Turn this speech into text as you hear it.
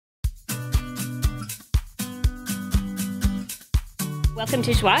Welcome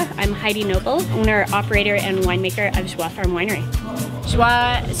to Joie. I'm Heidi Noble, owner, operator, and winemaker of JoieFarm Winery.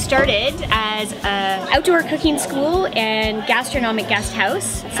 Joie started as an outdoor cooking school and gastronomic guest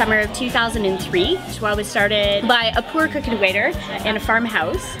house, summer of 2003. Joie was started by a poor cook and waiter in a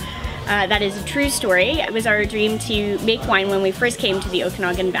farmhouse. That is a true story. It was our dream to make wine when we first came to the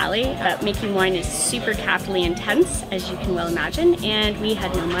Okanagan Valley, but making wine is super capitally intense, as you can well imagine, and we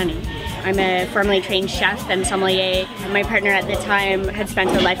had no money. I'm a formally trained chef and sommelier. My partner at the time had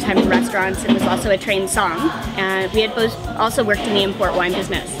spent a lifetime in restaurants and was also a trained somm. We had both also worked in the import wine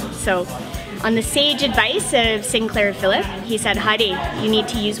business. So on the sage advice of Sinclair Phillip, he said, Heidi, you need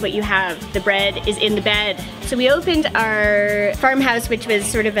to use what you have. The bread is in the bed. So we opened our farmhouse, which was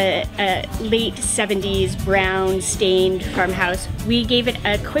sort of a late 70s brown stained farmhouse. We gave it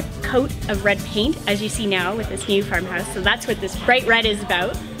a quick coat of red paint, as you see now with this new farmhouse. So that's what this bright red is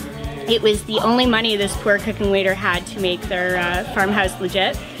about. It was the only money this poor cook and waiter had to make their farmhouse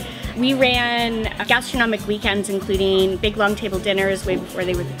legit. We ran gastronomic weekends, including big long table dinners way before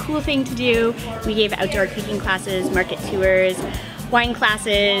they were the cool thing to do. We gave outdoor cooking classes, market tours, wine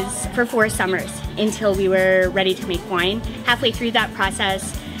classes for 4 summers until we were ready to make wine. Halfway through that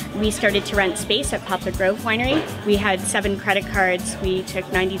process, we started to rent space at Poplar Grove Winery. We had 7 credit cards. We took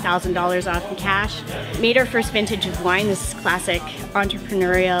 $90,000 off in cash. Made our first vintage of wine, this classic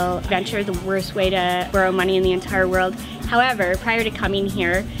entrepreneurial venture, the worst way to borrow money in the entire world. However, prior to coming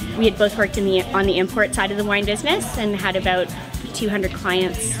here, we had both worked on the import side of the wine business and had about 200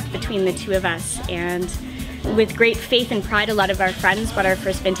 clients between the two of us. And with great faith and pride, a lot of our friends bought our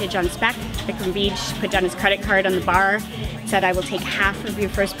first vintage on spec. Vikram Beach put down his credit card on the bar, said, I will take half of your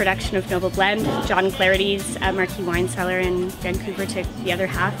first production of Noble Blend. John Clarity's Marquee Wine Cellar in Vancouver took the other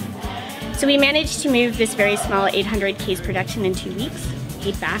half. So we managed to move this very small 800 case production in 2 weeks,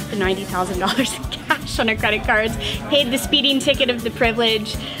 paid back the $90,000 in cash on our credit cards, paid the speeding ticket of the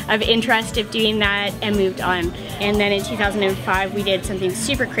privilege of interest of doing that, and moved on. And then in 2005, we did something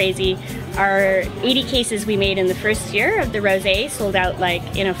super crazy. Our 80 cases we made in the first year of the rosé sold out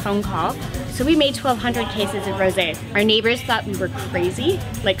like in a phone call. So we made 1,200 cases of rosé. Our neighbors thought we were crazy,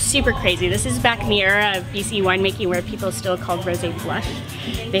 like super crazy. This is back in the era of BC winemaking where people still called rosé blush.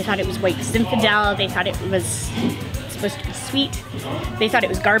 They thought it was white Zinfandel. They thought it was supposed to be sweet. They thought it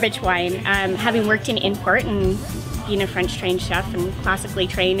was garbage wine. Having worked in import and being a French trained chef and classically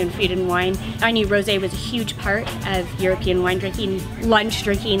trained in food and wine, I knew rosé was a huge part of European wine drinking, lunch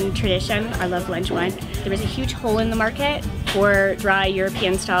drinking tradition. I love lunch wine. There was a huge hole in the market for dry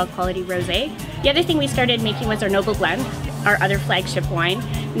European style quality rosé. The other thing we started making was our Noble Blend, our other flagship wine.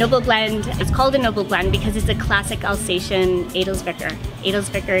 Noble Blend is called a Noble Blend because it's a classic Alsatian Edelsbicker.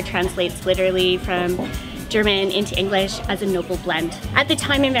 Edelsbicker translates literally from German into English as a noble blend. At the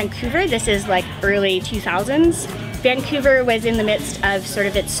time in Vancouver, this is like early 2000s, Vancouver was in the midst of sort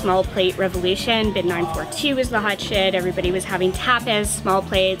of its small plate revolution. Bid 942 was the hot shit. Everybody was having tapas, small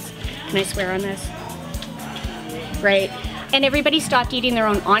plates. Can I swear on this? Right. And everybody stopped eating their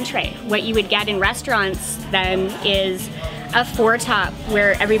own entree. What you would get in restaurants then is a 4-top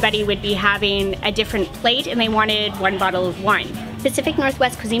where everybody would be having a different plate and they wanted 1 bottle of wine. Pacific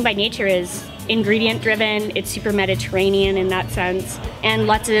Northwest cuisine by nature is ingredient driven, it's super Mediterranean in that sense, and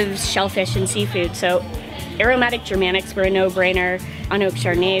lots of shellfish and seafood. So aromatic Germanics were a no-brainer, on-oak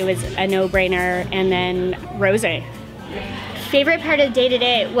Chardonnay was a no-brainer, and then rosé. Favorite part of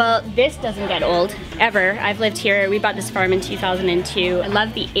day-to-day? Well, this doesn't get old, ever. I've lived here, we bought this farm in 2002. I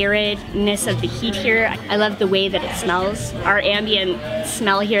love the aridness of the heat here. I love the way that it smells. Our ambient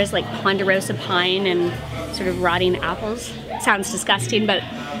smell here is like ponderosa pine and sort of rotting apples. Sounds disgusting, but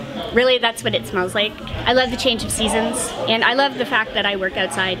really that's what it smells like. I love the change of seasons, and I love the fact that I work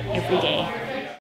outside every day.